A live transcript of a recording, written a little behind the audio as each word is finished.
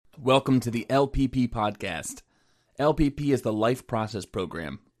Welcome to the LPP podcast. LPP is the Life Process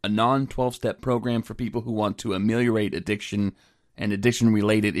Program, a non-12-step program for people who want to ameliorate addiction and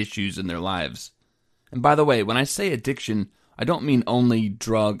addiction-related issues in their lives. And by the way, when I say addiction, I don't mean only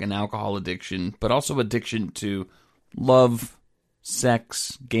drug and alcohol addiction, but also addiction to love,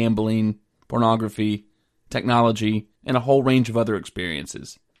 sex, gambling, pornography, technology, and a whole range of other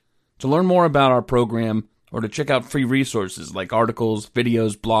experiences. To learn more about our program, or to check out free resources like articles,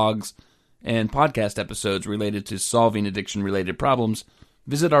 videos, blogs, and podcast episodes related to solving addiction-related problems,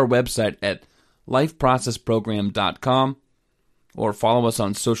 visit our website at lifeprocessprogram.com or follow us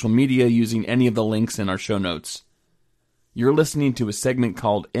on social media using any of the links in our show notes. You're listening to a segment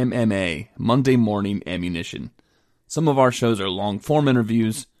called MMA, Monday Morning Ammunition. Some of our shows are long-form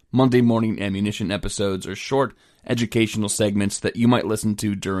interviews. Monday Morning Ammunition episodes are short, educational segments that you might listen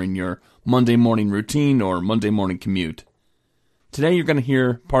to during your Monday morning routine or Monday morning commute. Today you're going to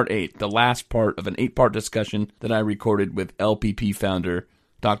hear Part 8, the last part of an 8-part discussion that I recorded with LPP founder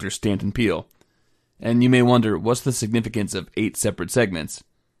Dr. Stanton Peele. And you may wonder, what's the significance of 8 separate segments?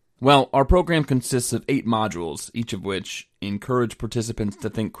 Well, our program consists of 8 modules, each of which encourage participants to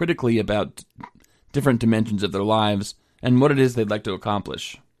think critically about different dimensions of their lives and what it is they'd like to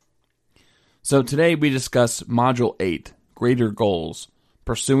accomplish. So today we discuss Module 8, Greater Goals,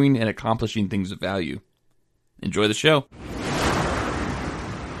 Pursuing and Accomplishing Things of Value. Enjoy the show.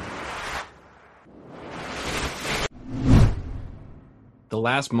 The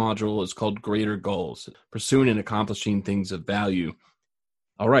last module is called Greater Goals, Pursuing and Accomplishing Things of Value.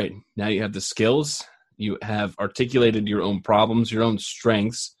 All right, now you have the skills, you have articulated your own problems, your own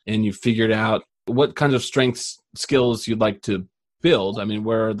strengths, and you've figured out what kinds of strengths, skills you'd like to build. I mean,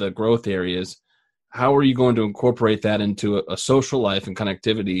 where are the growth areas? How are you going to incorporate that into a social life and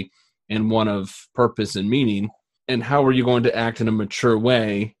connectivity and one of purpose and meaning? And how are you going to act in a mature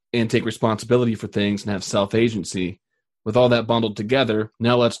way and take responsibility for things and have self-agency? With all that bundled together,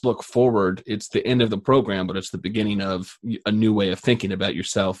 now let's look forward. It's the end of the program, but it's the beginning of a new way of thinking about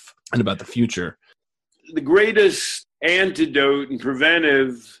yourself and about the future. The greatest antidote and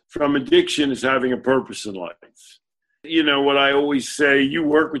preventive from addiction is having a purpose in life. You know what I always say, you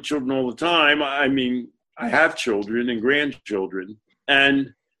work with children all the time. I mean, I have children and grandchildren.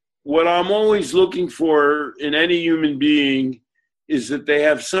 And what I'm always looking for in any human being is that they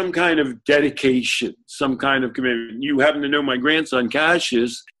have some kind of dedication, some kind of commitment. You happen to know my grandson,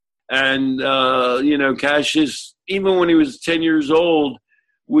 Cassius. And, Cassius, even when he was 10 years old,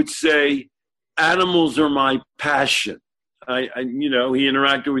 would say, animals are my passion. He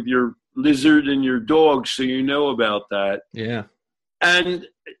interacted with your lizard and your dog, so you know about that. Yeah. And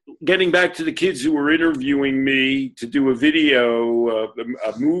getting back to the kids who were interviewing me to do a video,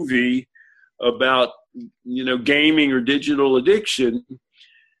 a movie about, gaming or digital addiction,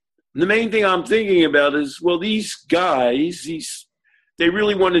 the main thing I'm thinking about is, well, these guys, they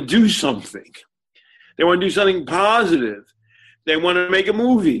really want to do something. They want to do something positive. They want to make a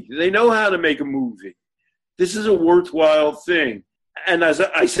movie. They know how to make a movie. This is a worthwhile thing. And as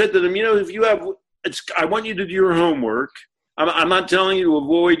I said to them, I want you to do your homework. I'm not telling you to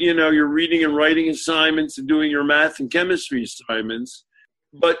avoid, your reading and writing assignments and doing your math and chemistry assignments.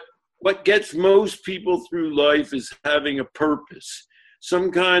 But what gets most people through life is having a purpose,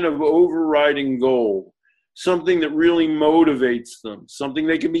 some kind of overriding goal, something that really motivates them, something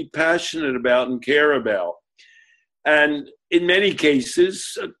they can be passionate about and care about. And in many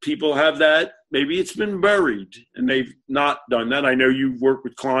cases, people have that. Maybe it's been buried and they've not done that. I know you've worked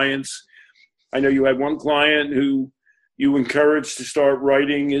with clients. I know you had one client who you encouraged to start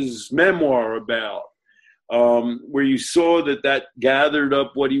writing his memoir about, where you saw that gathered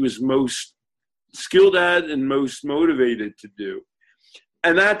up what he was most skilled at and most motivated to do.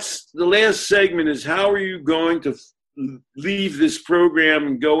 And that's the last segment, is how are you going to leave this program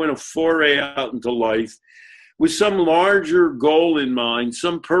and go in a foray out into life with some larger goal in mind,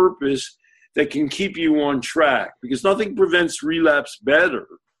 some purpose that can keep you on track, because nothing prevents relapse better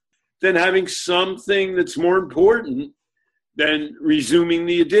than having something that's more important than resuming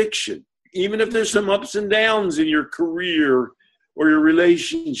the addiction. Even if there's some ups and downs in your career or your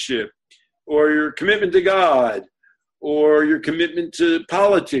relationship or your commitment to God or your commitment to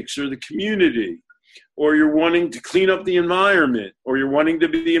politics or the community, or you're wanting to clean up the environment, or you're wanting to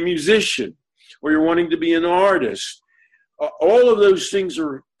be a musician, or you're wanting to be an artist. All of those things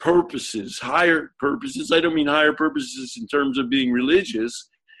are purposes, higher purposes. I don't mean higher purposes in terms of being religious.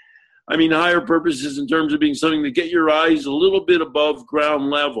 I mean higher purposes in terms of being something to get your eyes a little bit above ground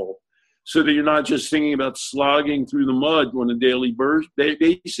level, so that you're not just thinking about slogging through the mud on a daily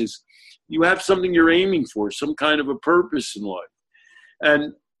basis. You have something you're aiming for, some kind of a purpose in life.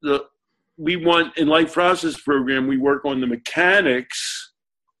 And we want in Life Process Program, we work on the mechanics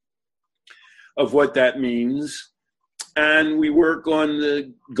of what that means, and we work on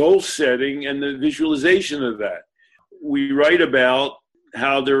the goal setting and the visualization of that. We write about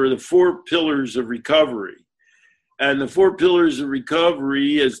how there are the 4 pillars of recovery. And the 4 pillars of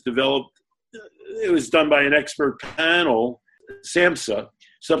recovery is developed, it was done by an expert panel, SAMHSA,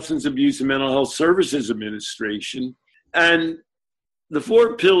 Substance Abuse and Mental Health Services Administration. And the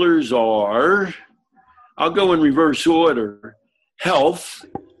 4 pillars are, I'll go in reverse order: health,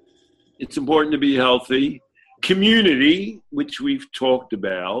 it's important to be healthy; community, which we've talked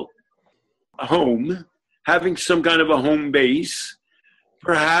about; home, having some kind of a home base.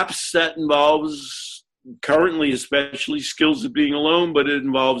 Perhaps that involves, currently especially, skills of being alone, but it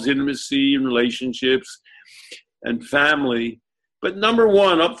involves intimacy and relationships and family. But number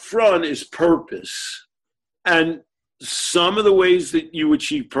 1 up front is purpose. And some of the ways that you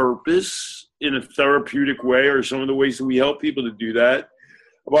achieve purpose in a therapeutic way, or some of the ways that we help people to do that,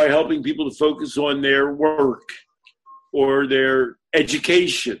 by helping people to focus on their work or their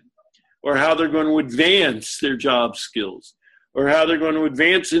education, or how they're going to advance their job skills, or how they're going to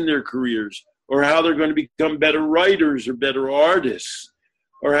advance in their careers, or how they're going to become better writers or better artists,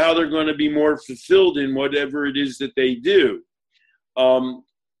 or how they're going to be more fulfilled in whatever it is that they do.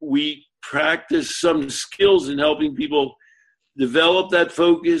 We practice some skills in helping people develop that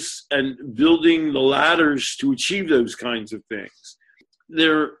focus and building the ladders to achieve those kinds of things.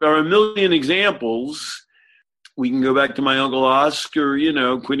 There are a million examples. We can go back to my Uncle Oscar,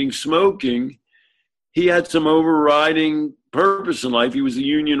 quitting smoking. He had some overriding purpose in life. He was a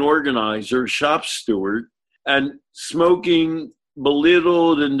union organizer, shop steward, and smoking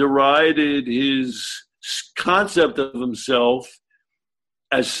belittled and derided his concept of himself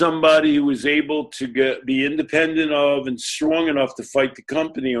as somebody who was able to be independent of and strong enough to fight the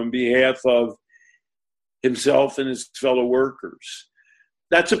company on behalf of himself and his fellow workers.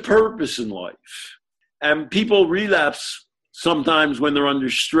 That's a purpose in life. And people relapse sometimes when they're under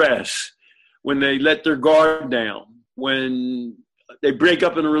stress, when they let their guard down, when they break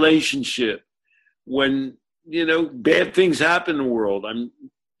up in a relationship, when, bad things happen in the world.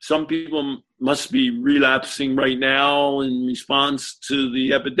 Some people must be relapsing right now in response to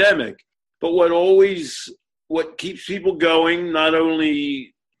the epidemic. But what keeps people going, not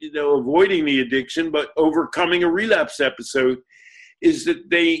only, avoiding the addiction, but overcoming a relapse episode, is that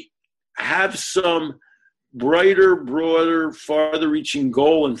they have some brighter, broader, farther-reaching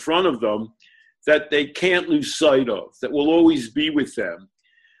goal in front of them that they can't lose sight of, that will always be with them,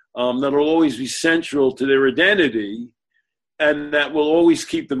 that will always be central to their identity, and that will always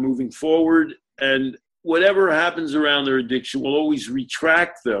keep them moving forward. And whatever happens around their addiction will always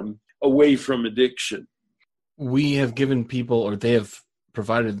retract them away from addiction. We have given people, or they have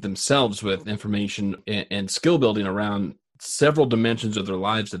provided themselves with information and skill building around several dimensions of their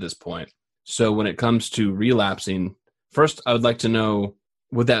lives at this point. So when it comes to relapsing, first, I would like to know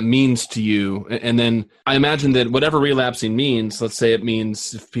what that means to you. And then I imagine that whatever relapsing means, let's say it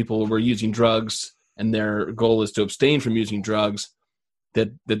means if people were using drugs and their goal is to abstain from using drugs,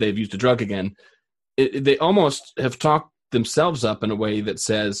 that they've used a drug again, they almost have talked themselves up in a way that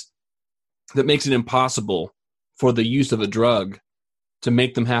makes it impossible for the use of a drug to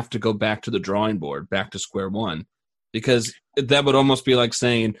make them have to go back to the drawing board, back to square one. Because that would almost be like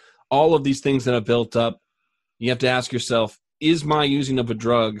saying, all of these things that have built up, you have to ask yourself, is my using of a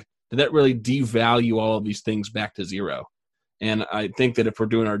drug, did that really devalue all of these things back to zero? And I think that if we're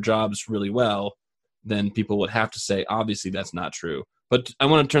doing our jobs really well, then people would have to say, obviously, that's not true. But I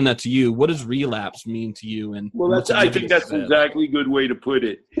want to turn that to you. What does relapse mean to you? And I think that's exactly a good way to put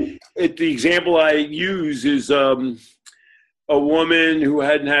it. The example I use is a woman who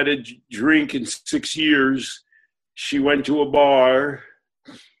hadn't had a drink in 6 years. She went to a bar.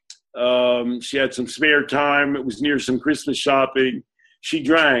 She had some spare time. It was near some Christmas shopping. She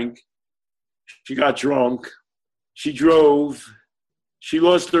drank. She got drunk. She drove. She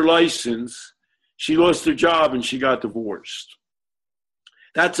lost her license. She lost her job, and she got divorced.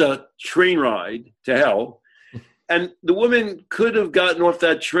 That's a train ride to hell. And the woman could have gotten off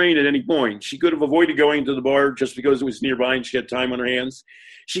that train at any point. She could have avoided going to the bar just because it was nearby and she had time on her hands.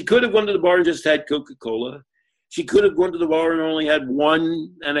 She could have gone to the bar and just had Coca-Cola. She could have gone to the bar and only had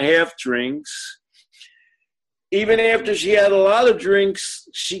 1.5 drinks. Even after she had a lot of drinks,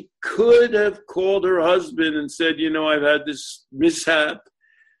 she could have called her husband and said, I've had this mishap.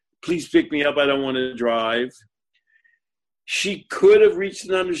 Please pick me up. I don't want to drive. She could have reached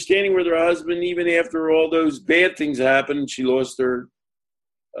an understanding with her husband even after all those bad things happened. She lost her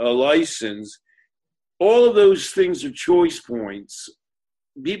license. All of those things are choice points.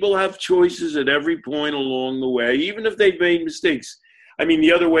 people have choices at every point along the way, even if they've made mistakes. I mean,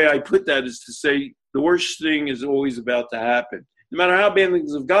 the other way I put that is to say the worst thing is always about to happen. No matter how bad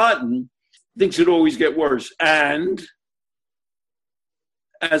things have gotten, things should always get worse. And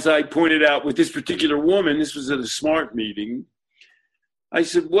as I pointed out with this particular woman, this was at a SMART meeting, I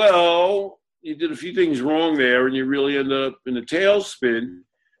said, well, you did a few things wrong there and you really ended up in a tailspin,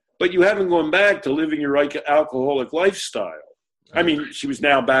 but you haven't gone back to living your alcoholic lifestyle. I mean, she was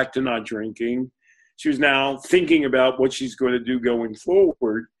now back to not drinking. She was now thinking about what she's going to do going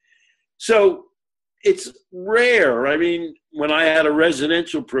forward. So it's rare. I mean, when I had a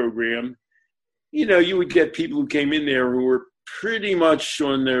residential program, you know, you would get people who came in there who were pretty much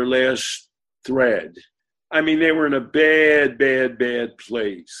on their last thread. I mean, they were in a bad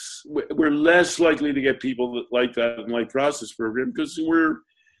place. We're less likely to get people like that in Life Process Program because we're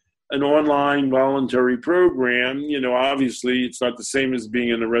an online voluntary program. You know, obviously it's not the same as being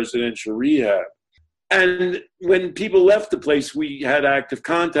in a residential rehab. And when people left the place, we had active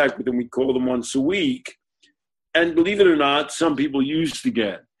contact with them. We called them once a week. And believe it or not, some people used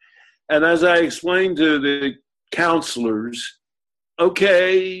again. And as I explained to the counselors,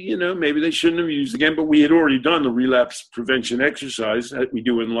 okay, you know, maybe they shouldn't have used again, but we had already done the relapse prevention exercise that we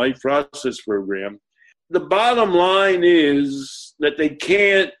do in Life Process Program. The bottom line is that they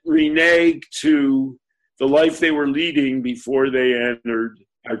can't renege to the life they were leading before they entered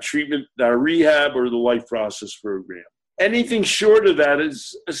our treatment, our rehab, or the Life Process Program. Anything short of that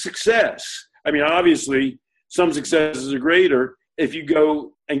is a success. I mean, obviously, some successes are greater. If you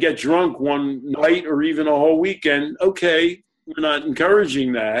go and get drunk one night or even a whole weekend, okay, we're not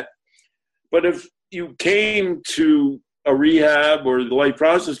encouraging that. But if you came to a rehab or the Life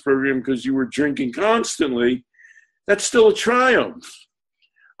Process Program because you were drinking constantly, that's still a triumph.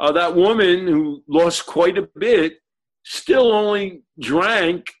 That woman who lost quite a bit still only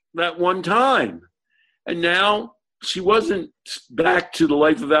drank that one time. And now she wasn't back to the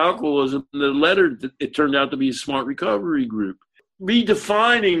life of alcoholism that led her. It turned out to be a SMART recovery group.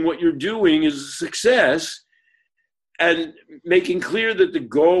 Redefining what you're doing is a success and making clear that the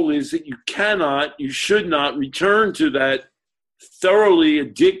goal is that you should not return to that thoroughly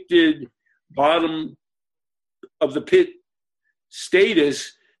addicted bottom of the pit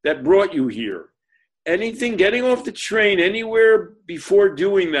status that brought you here. Anything, getting off the train anywhere before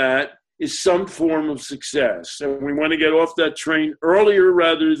doing that is some form of success. And we want to get off that train earlier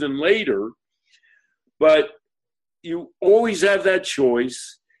rather than later. But you always have that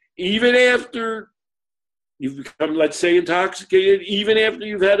choice, even after you've become, let's say, intoxicated, even after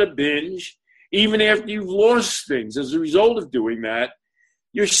you've had a binge, even after you've lost things as a result of doing that,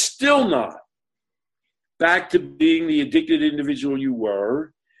 you're still not back to being the addicted individual you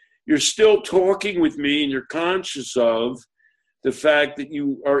were. You're still talking with me and you're conscious of the fact that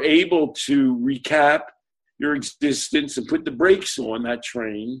you are able to recap your existence and put the brakes on that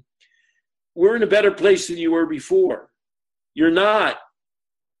train. We're in a better place than you were before. You're not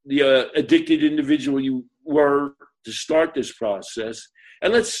the addicted individual you were to start this process.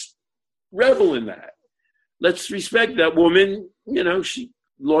 And let's revel in that. Let's respect that woman. You know, she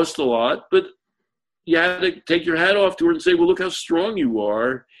lost a lot, but you had to take your hat off to her and say, well, look how strong you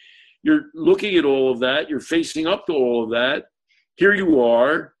are. You're looking at all of that. You're facing up to all of that. Here you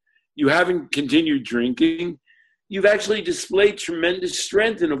are. You haven't continued drinking. You've actually displayed tremendous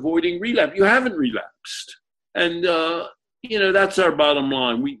strength in avoiding relapse. You haven't relapsed. And, you know, that's our bottom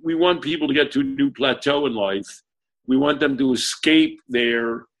line. We want people to get to a new plateau in life. We want them to escape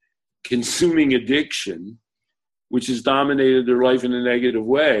their consuming addiction, which has dominated their life in a negative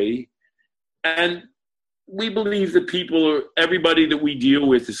way. And we believe that everybody that we deal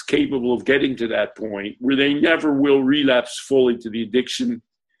with is capable of getting to that point where they never will relapse fully to the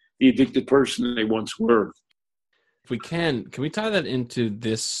addicted person they once were. If we can we tie that into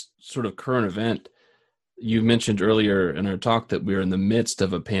this sort of current event? You mentioned earlier in our talk that we're in the midst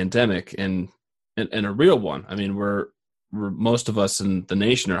of a pandemic and a real one. I mean, we're most of us in the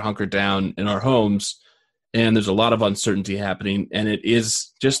nation are hunkered down in our homes, and there's a lot of uncertainty happening. And it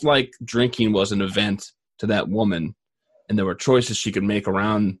is just like drinking was an event to that woman, and there were choices she could make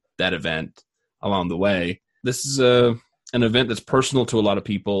around that event along the way. This is an event that's personal to a lot of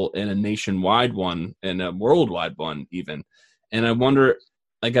people, and a nationwide one, and a worldwide one even. And I wonder,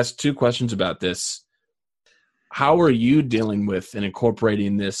 I guess, two questions about this. How are you dealing with and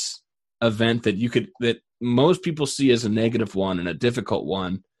incorporating this event that most people see as a negative one and a difficult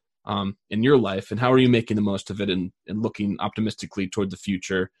one in your life? And how are you making the most of it and looking optimistically toward the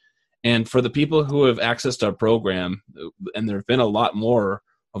future? And for the people who have accessed our program, and there have been a lot more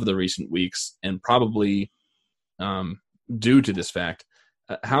over the recent weeks, and probably due to this fact,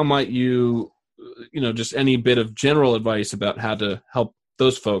 how might you, just any bit of general advice about how to help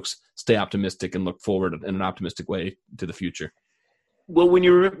those folks stay optimistic and look forward in an optimistic way to the future? Well, when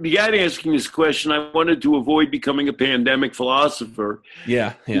you began asking this question, I wanted to avoid becoming a pandemic philosopher.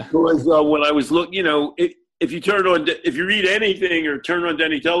 Yeah. Because when I was looking, if you read anything or turn on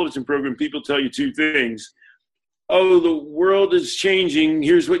any television program, people tell you two things. Oh, the world is changing.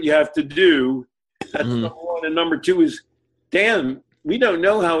 Here's what you have to do. That's number one. And number two is, damn, we don't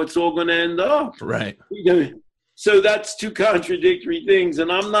know how it's all going to end up. Right. So that's two contradictory things.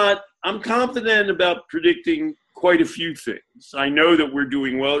 And I'm confident about predicting quite a few things. I know that we're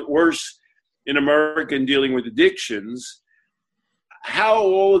doing worse in America in dealing with addictions. How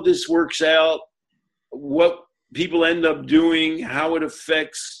all of this works out, what people end up doing, how it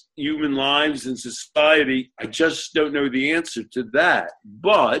affects human lives and society, I just don't know the answer to that.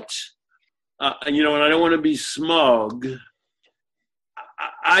 But, and I don't want to be smug,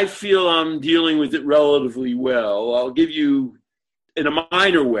 I feel I'm dealing with it relatively well. I'll give you, in a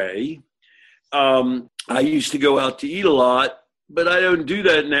minor way, I used to go out to eat a lot, but I don't do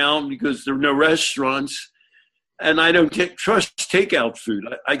that now because there are no restaurants, and I don't trust takeout food.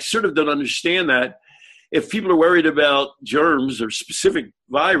 I sort of don't understand that. If people are worried about germs or specific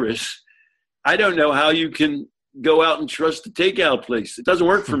virus, I don't know how you can go out and trust a takeout place. It doesn't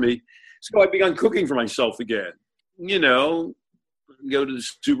work for me. So I began cooking for myself again. Go to the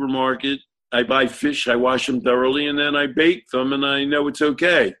supermarket, I buy fish, I wash them thoroughly, and then I bake them, and I know it's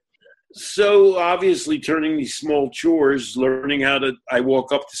okay. So obviously turning these small chores, learning I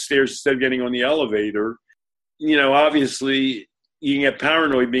walk up the stairs instead of getting on the elevator. Obviously you can get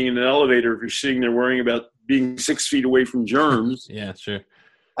paranoid being in an elevator if you're sitting there worrying about being 6 feet away from germs. Yeah, sure.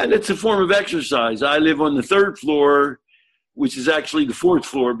 And it's a form of exercise. I live on the 3rd floor, which is actually the 4th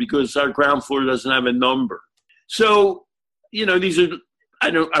floor because our ground floor doesn't have a number. So, these are,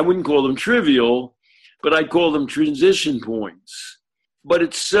 I wouldn't call them trivial, but I'd call them transition points. But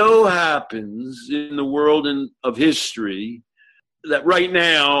it so happens in the world of history that right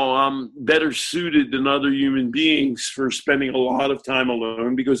now I'm better suited than other human beings for spending a lot of time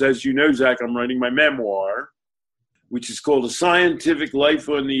alone because, as you know, Zach, I'm writing my memoir, which is called A Scientific Life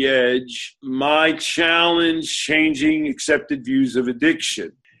on the Edge, My Challenge, Changing Accepted Views of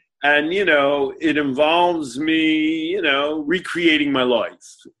Addiction. And, it involves me, recreating my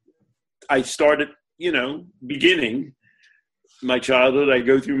life. I started, beginning my childhood. I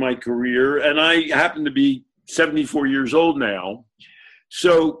go through my career, and I happen to be 74 years old now.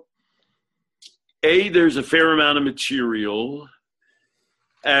 So, A, there's a fair amount of material,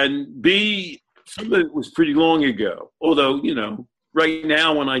 and B, some of it was pretty long ago. Although, right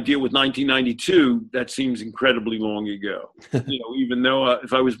now when I deal with 1992, that seems incredibly long ago. Even though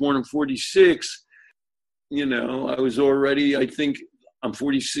if I was born in 46, I was already, I think I'm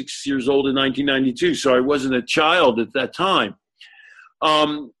 46 years old in 1992, so I wasn't a child at that time.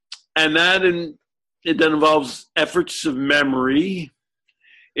 And it then involves efforts of memory.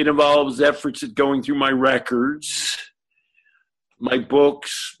 It involves efforts at going through my records, my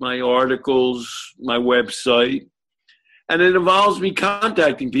books, my articles, my website. And it involves me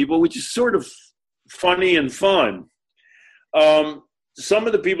contacting people, which is sort of funny and fun. Some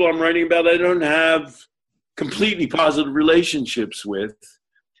of the people I'm writing about, I don't have completely positive relationships with.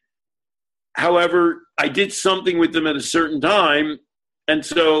 However, I did something with them at a certain time. And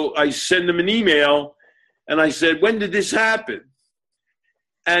so I send them an email and I said, when did this happen?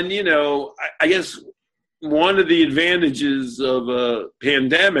 And, I guess one of the advantages of a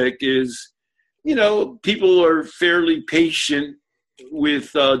pandemic is, people are fairly patient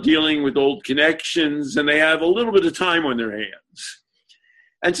with dealing with old connections, and they have a little bit of time on their hands.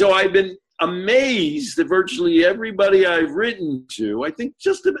 And so I've been amazed that virtually everybody I've written to, I think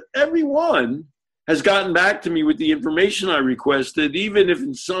just about everyone, has gotten back to me with the information I requested, even if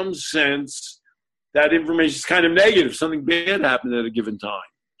in some sense that information is kind of negative, something bad happened at a given time.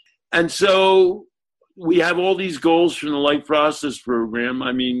 And so we have all these goals from the Life Process program.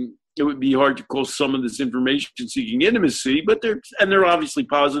 I mean, it would be hard to call some of this information-seeking intimacy, but they're obviously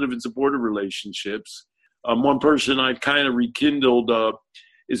positive and supportive relationships. One person I've kind of rekindled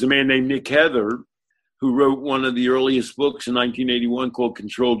is a man named Nick Heather, who wrote one of the earliest books in 1981 called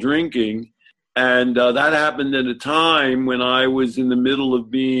Controlled Drinking. And that happened at a time when I was in the middle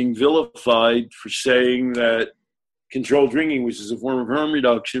of being vilified for saying that controlled drinking, which is a form of harm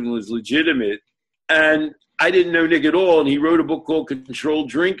reduction, was legitimate. And I didn't know Nick at all, and he wrote a book called Controlled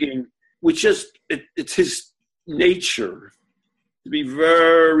Drinking, which it's his nature to be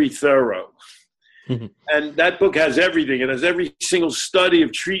very thorough. And that book has everything. It has every single study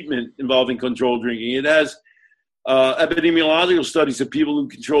of treatment involving controlled drinking. It has epidemiological studies of people who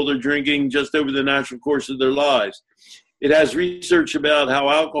control their drinking just over the natural course of their lives. It has research about how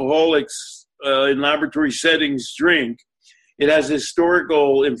alcoholics in laboratory settings drink. It has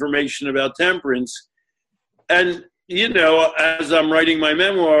historical information about temperance. And, you know, as I'm writing my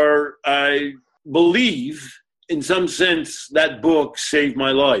memoir, I believe, in some sense, that book saved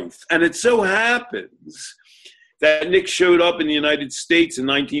my life. And it so happens that Nick showed up in the United States in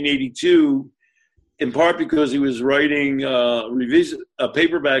 1982, in part because he was writing a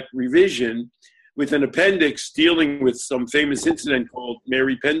paperback revision with an appendix dealing with some famous incident called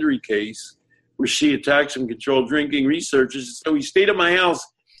Mary Pendery case, where she attacked some controlled drinking researchers. So he stayed at my house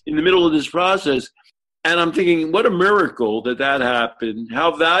in the middle of this process. And I'm thinking, what a miracle that happened,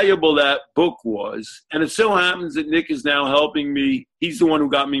 how valuable that book was. And it so happens that Nick is now helping me. He's the one who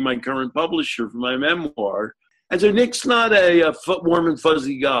got me my current publisher for my memoir. And so Nick's not a warm and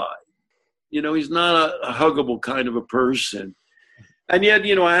fuzzy guy. You know, he's not a huggable kind of a person. And yet,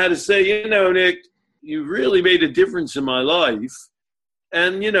 you know, I had to say, you know, Nick, you really made a difference in my life.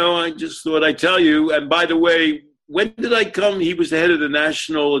 And, you know, I just thought I'd tell you. And by the way, when did I come? He was the head of the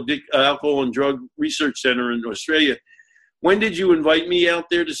National Alcohol and Drug Research Center in Australia. When did you invite me out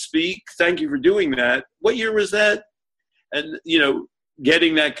there to speak? Thank you for doing that. What year was that? And, you know,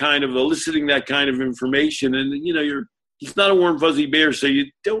 getting that kind of, eliciting that kind of information. And, you know, he's not a warm, fuzzy bear, so you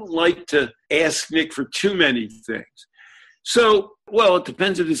don't like to ask Nick for too many things. So, well, it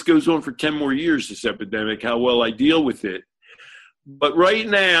depends if this goes on for 10 more years, this epidemic, how well I deal with it. But right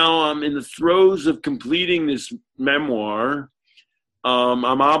now, I'm in the throes of completing this memoir. I'm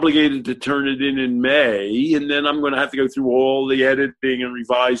obligated to turn it in May, and then I'm going to have to go through all the editing and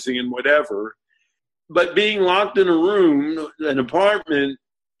revising and whatever. But being locked in a room, an apartment,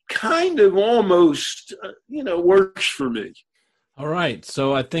 kind of almost, you know, works for me. All right.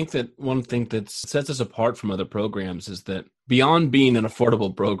 So I think that one thing that sets us apart from other programs is that beyond being an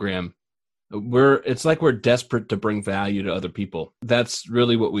affordable program, it's like we're desperate to bring value to other people. That's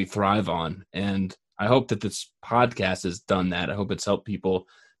really what we thrive on. And I hope that this podcast has done that. I hope it's helped people.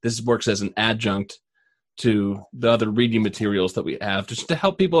 This works as an adjunct to the other reading materials that we have, just to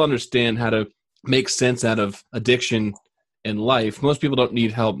help people understand how to make sense out of addiction in life. Most people don't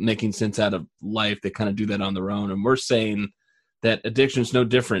need help making sense out of life. They kind of do that on their own. And we're saying that addiction is no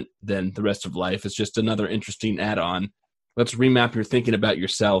different than the rest of life. It's just another interesting add-on. Let's remap your thinking about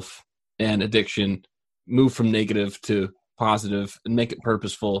yourself and addiction, move from negative to positive, and make it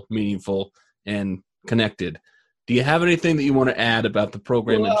purposeful, meaningful, and connected. Do you have anything that you want to add about the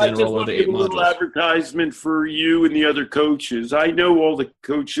program in general or the 8 modules? A little advertisement for you and the other coaches. I know all the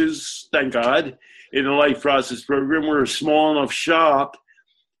coaches, thank God, in the Life Process program. We're a small enough shop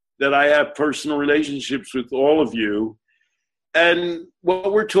that I have personal relationships with all of you. And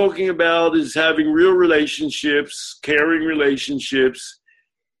what we're talking about is having real relationships, caring relationships,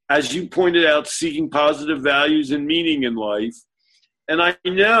 as you pointed out, seeking positive values and meaning in life. And I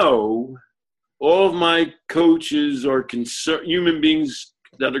know all of my coaches are human beings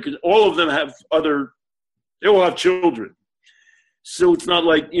that are, all of them have they all have children. So it's not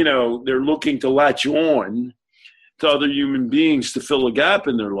like, you know, they're looking to latch on to other human beings to fill a gap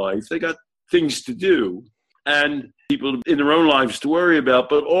in their life. They got things to do and people in their own lives to worry about.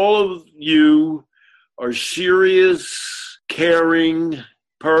 But all of you are serious, caring,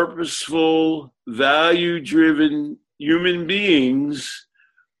 purposeful, value-driven human beings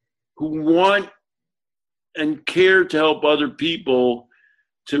who want and care to help other people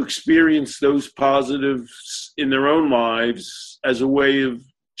to experience those positives in their own lives as a way of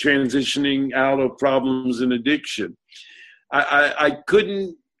transitioning out of problems and addiction. I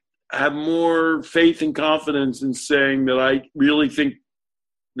couldn't have more faith and confidence in saying that I really think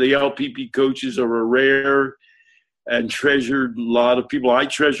the LPP coaches are a rare and treasured lot of people. I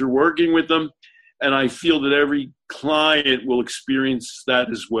treasure working with them, and I feel that every client will experience that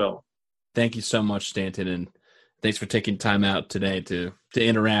as well. Thank you so much, Stanton, and thanks for taking time out today to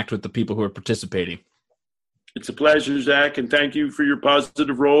interact with the people who are participating. It's a pleasure, Zach, and thank you for your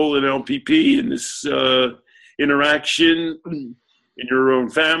positive role in LPP in this interaction in your own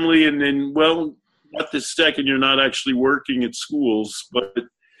family. And then, well, not this second, you're not actually working at schools, but,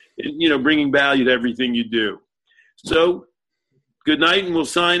 you know, bringing value to everything you do. So, good night, and we'll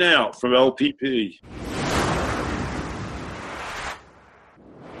sign out from LPP.